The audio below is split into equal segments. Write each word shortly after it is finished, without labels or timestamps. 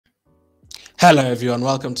Hello, everyone.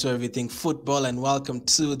 Welcome to Everything Football and welcome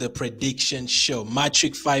to the prediction show. Match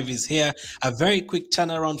week 5 is here. A very quick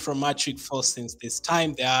turnaround from match week 4 since this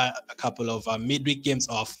time. There are a couple of midweek games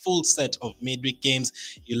or a full set of midweek games.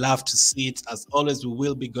 You'll have to see it. As always, we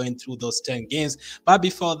will be going through those 10 games. But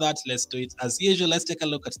before that, let's do it as usual. Let's take a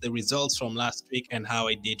look at the results from last week and how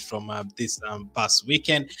I did from this past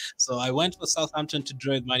weekend. So I went for Southampton to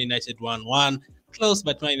draw with Man United 1-1. Close,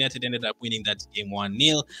 but Man United ended up winning that game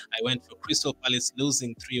 1-0. I went for Crystal Palace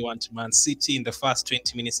losing 3-1 to Man City. In the first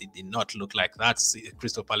 20 minutes, it did not look like that.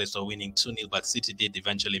 Crystal Palace were winning 2-0, but City did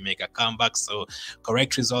eventually make a comeback. So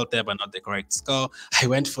correct result there, but not the correct score. I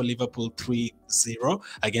went for Liverpool 3-0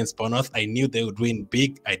 against Bournemouth. I knew they would win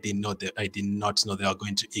big. I did not know they were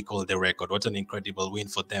going to equal the record. What an incredible win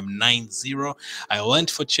for them, 9-0. I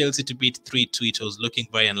went for Chelsea to beat 3-2. It was looking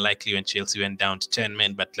very unlikely when Chelsea went down to 10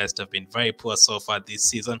 men, but Leicester have been very poor so far this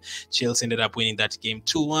season. Chelsea ended up winning that game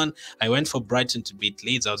 2-1. I went for Brighton to beat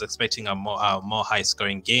Leeds. I was expecting a more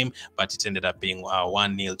high-scoring game, but it ended up being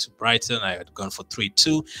 1-0 to Brighton. I had gone for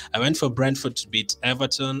 3-2. I went for Brentford to beat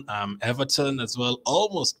Everton. Everton as well,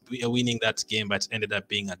 almost winning that game, but ended up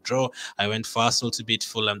being a draw. I went for Arsenal to beat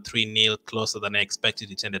Fulham 3-0, closer than I expected.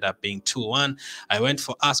 It ended up being 2-1. I went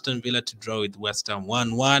for Aston Villa to draw with West Ham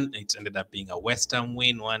 1-1. It ended up being a West Ham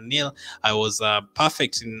win 1-0. I was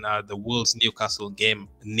perfect in the Wolves Newcastle game.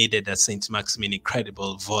 Needed a St. Maximin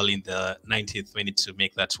incredible volley in the 90th minute to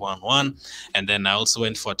make that 1-1. And then I also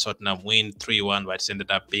went for Tottenham win 3-1, but it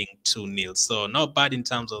ended up being 2-0. So not bad in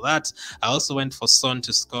terms of that. I also went for Son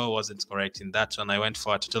to score. Wasn't correct in that one. I went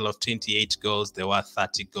for a total of 28 goals. There were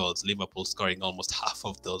 30 goals. Liverpool scoring almost half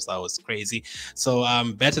of those. That was crazy. So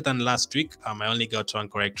better than last week. I only got one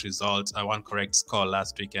correct result, one correct score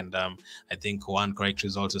last week, and I think one correct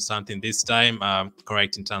result or something this time.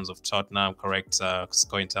 Correct in terms of Tottenham, correct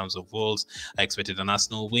score in terms of Wolves. I expected an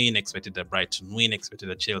Arsenal win, expected a Brighton win,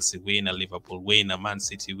 expected a Chelsea win, a Liverpool win, a Man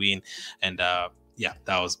City win, and yeah,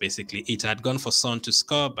 that was basically it. I'd gone for Son to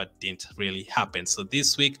score, but didn't really happen. So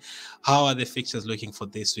this week, how are the fixtures looking for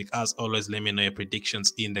this week? As always, let me know your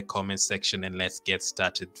predictions in the comment section and let's get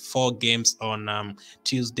started. 4 games on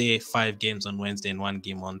Tuesday, 5 games on Wednesday, and 1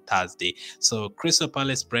 game on Thursday. So Crystal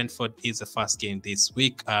Palace Brentford is the first game this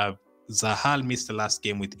week. Zahal missed the last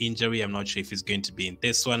game with injury. I'm not sure if he's going to be in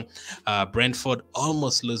this one. Brentford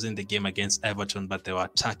almost losing the game against Everton, but they were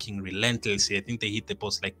attacking relentlessly. I think they hit the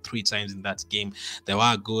post like 3 times in that game. They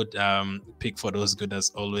were good. Pickford was good as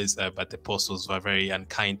always, but the posters were very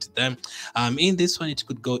unkind to them. In this one, it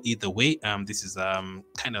could go either way. This is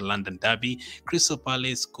kind of London derby. Crystal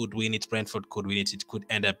Palace could win it. Brentford could win it. It could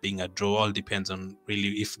end up being a draw. All depends on really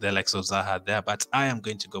if the likes of Zaha are there. But I am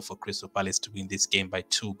going to go for Crystal Palace to win this game by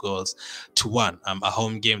 2-1. A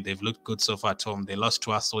home game. They've looked good so far at home. They lost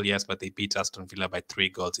to Arsenal, yes, but they beat Aston Villa by 3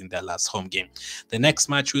 goals in their last home game. The next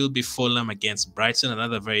match will be Fulham against Brighton.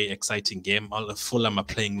 Another very exciting game. All of Fulham are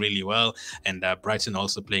playing really well, and Brighton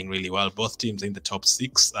also playing really well. Both teams in the top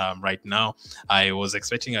 6 right now. I was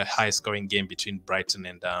expecting a high-scoring game between Brighton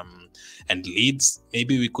and Leeds.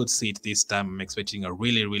 Maybe we could see it this time. I'm expecting a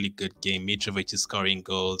really, really good game. Mitrovic is scoring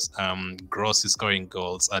goals. Gross is scoring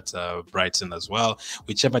goals at Brighton as well.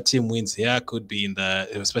 Whichever team wins here could be in the,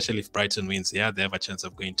 especially if Brighton wins here, they have a chance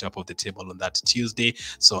of going top of the table on that Tuesday.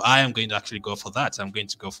 So I am going to actually go for that. I'm going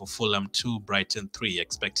to go for Fulham 2, Brighton 3,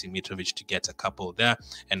 expecting Mitrovic to get a couple there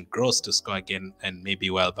and Gross to score again and maybe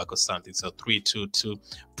Welbeck or something. So 3-2 to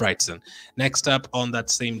Brighton. Next up on that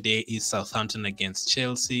same day is Southampton against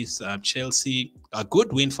Chelsea. Chelsea, a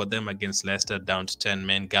good win for them against Leicester, down to 10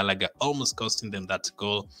 men. Gallagher almost costing them that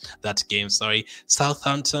game.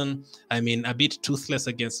 Southampton, I mean, a bit toothless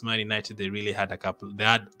against Man United. They really had they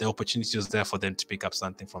had the opportunities there for them to pick up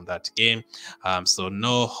something from that game. So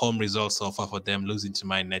no home results so far for them, losing to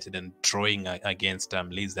Man United and drawing against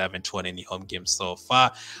Leeds. They haven't won any home games so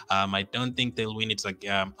far. I don't think they'll win it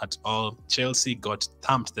at all. Chelsea got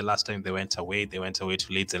thumped the last time they went away. They went away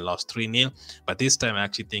to Leeds and lost 3-0. But this time I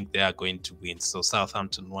actually think they are going to win. So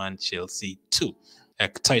Southampton 1, Chelsea 2. A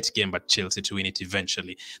tight game, but Chelsea to win it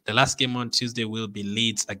eventually. The last game on Tuesday will be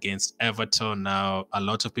Leeds against Everton. Now, a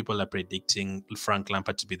lot of people are predicting Frank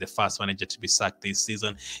Lampard to be the first manager to be sacked this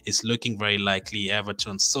season. It's looking very likely.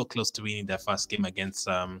 Everton so close to winning their first game against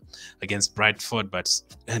Brentford, but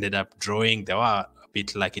ended up drawing. There were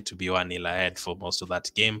bit likely to be 1-0 ahead for most of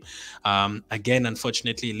that game. Again,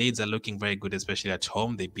 unfortunately, Leeds are looking very good, especially at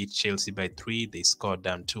home. They beat Chelsea by 3. They scored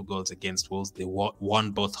 2 goals against Wolves. They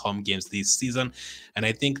won both home games this season, and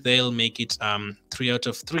I think they'll make it 3 out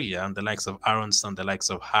of 3. The likes of Aronson, the likes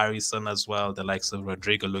of Harrison as well, the likes of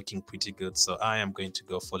Rodrigo looking pretty good. So I am going to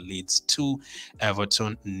go for Leeds 2,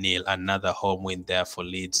 Everton 0. Another home win there for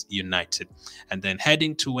Leeds United. And then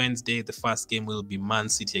heading to Wednesday, the first game will be Man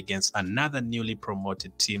City against another newly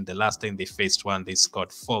promoted team. The last time they faced one, they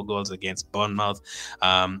scored 4 goals against Bournemouth.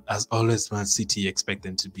 As always, Man City, expect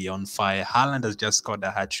them to be on fire. Haaland has just scored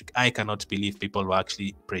a hat-trick. I cannot believe people were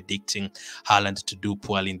actually predicting Haaland to do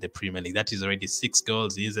poorly in the Premier League. That is already 6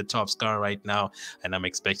 goals. He is a top scorer right now, and I'm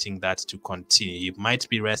expecting that to continue. He might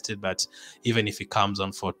be rested, but even if he comes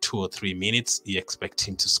on for 2 or 3 minutes, you expect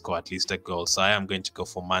him to score at least a goal. So I am going to go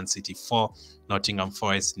for Man City 4, Nottingham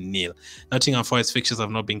Forest 0. Nottingham Forest fixtures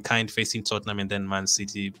have not been kind, facing Tottenham and then Man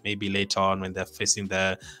City. Maybe later on when they're facing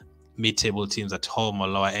the mid-table teams at home or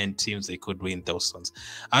lower-end teams, they could win those ones.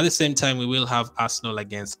 At the same time, we will have Arsenal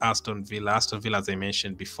against Aston Villa. Aston Villa, as I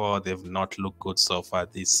mentioned before, they've not looked good so far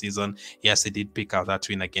this season. Yes, they did pick out that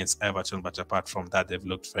win against Everton, but apart from that, they've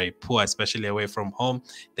looked very poor, especially away from home.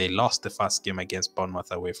 They lost the first game against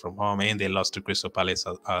Bournemouth away from home, and they lost to Crystal Palace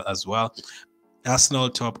as well. Arsenal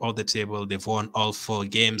top of the table. They've won all 4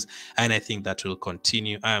 games, and I think that will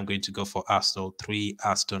continue. I am going to go for Arsenal 3,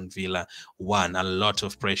 Aston Villa 1. A lot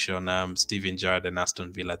of pressure on Steven Gerrard and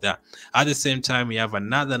Aston Villa there. At the same time, we have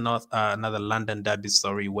another London derby.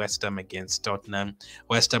 West Ham against Tottenham.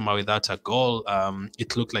 West Ham are without a goal.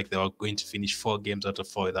 It looked like they were going to finish 4 games out of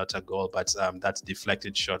 4 without a goal, but that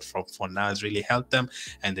deflected shot from Fornals really helped them,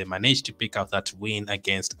 and they managed to pick out that win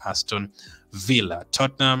against Aston Villa.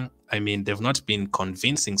 Tottenham, I mean, they've not been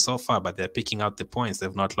convincing so far, but they're picking out the points.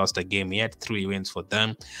 They've not lost a game yet. 3 wins for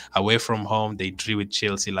them. Away from home, they drew with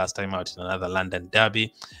Chelsea last time out in another London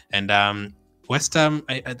derby. And West Ham,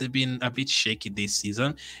 they've been a bit shaky this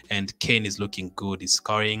season, and Kane is looking good. He's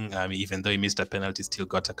scoring. Even though he missed a penalty, still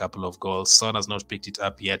got a couple of goals. Son has not picked it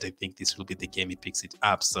up yet. I think this will be the game he picks it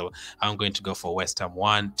up. So I'm going to go for West Ham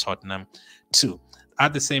 1, Tottenham 2.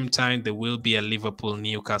 At the same time, there will be a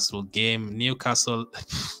Liverpool-Newcastle game. Newcastle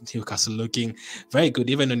looking very good.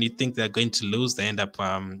 Even when you think they're going to lose, they end up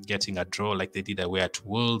getting a draw like they did away at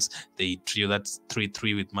Wolves. They drew that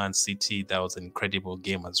 3-3 with Man City. That was an incredible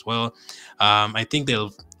game as well. I think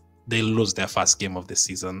they'll lose their first game of the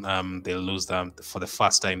season. They'll lose them for the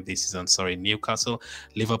first time this season. Sorry, Newcastle.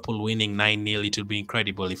 Liverpool winning 9-0. It would be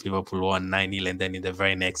incredible if Liverpool won 9-0 and then in the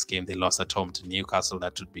very next game they lost at home to Newcastle.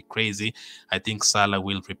 That would be crazy. I think Salah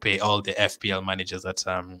will repay all the FPL managers that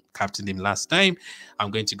captained him last time.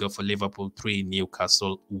 I'm going to go for Liverpool 3,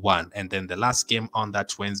 Newcastle 1. And then the last game on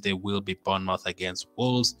that Wednesday will be Bournemouth against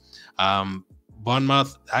Wolves.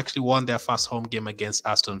 Bournemouth actually won their first home game against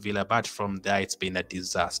Aston Villa, but from there it's been a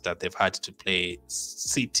disaster. They've had to play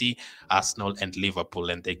City, Arsenal, and Liverpool,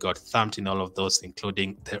 and they got thumped in all of those,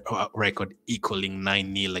 including the record equaling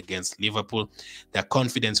 9-0 against Liverpool. Their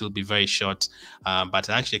confidence will be very short, but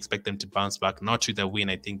I actually expect them to bounce back. Not with a win.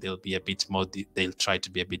 I think they'll be a bit more. They'll try to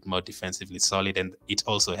be a bit more defensively solid, and it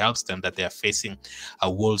also helps them that they are facing a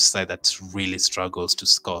Wolves side that really struggles to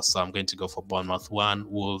score. So I'm going to go for Bournemouth 1,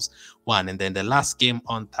 Wolves 1, and then the last game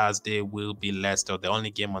on Thursday will be Leicester. The only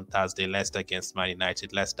game on Thursday, Leicester against Man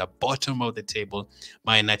United. Leicester, bottom of the table.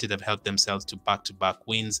 Man United have helped themselves to back-to-back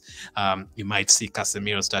wins. You might see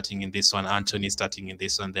Casemiro starting in this one, Anthony starting in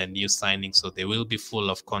this one, their new signing, so they will be full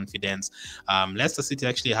of confidence. Leicester City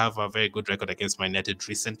actually have a very good record against Man United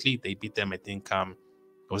recently. They beat them, I think,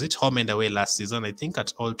 was it home and away last season? I think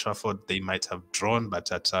at Old Trafford they might have drawn, but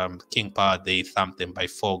at King Power they thumped them by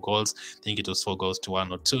 4 goals. I think it was 4 goals to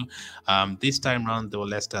 1 or 2. This time round, though,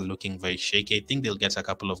 Leicester looking very shaky. I think they'll get a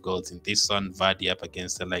couple of goals in this one. Vardy up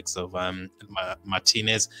against the likes of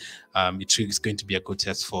Martinez. It's going to be a good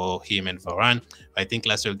test for him and Varane. I think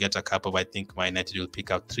Leicester will get a couple. I think Man United will pick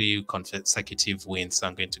out 3 consecutive wins. So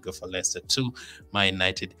I'm going to go for Leicester 2, Man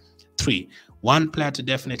United 3. One player to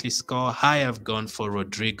definitely score. I have gone for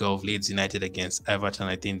Rodrigo of Leeds United against Everton.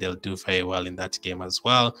 I think they'll do very well in that game as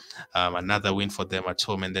well. Another win for them at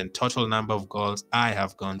home. And then total number of goals, I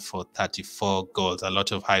have gone for 34 goals. A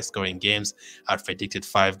lot of high-scoring games. I've predicted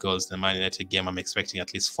 5 goals in the Man United game. I'm expecting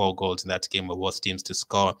at least 4 goals in that game for both teams to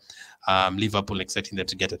score. Liverpool expecting them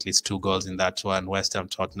to get at least 2 goals in that one. West Ham,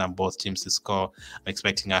 Tottenham, both teams to score. I'm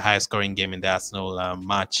expecting a high-scoring game in the Arsenal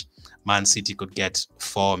match. Man City could get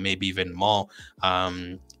 4, maybe even more.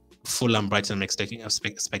 Fulham, Brighton, I'm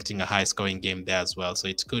expecting a high-scoring game there as well. So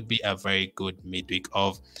it could be a very good midweek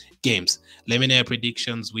of games. Let me know your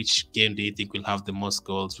predictions. Which game do you think will have the most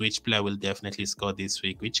goals? Which player will definitely score this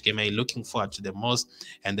week? Which game are you looking forward to the most?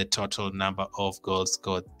 And the total number of goals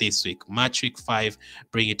scored this week. Match week 5,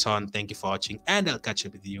 bring it on. Thank you for watching, and I'll catch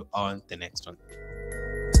up with you on the next one.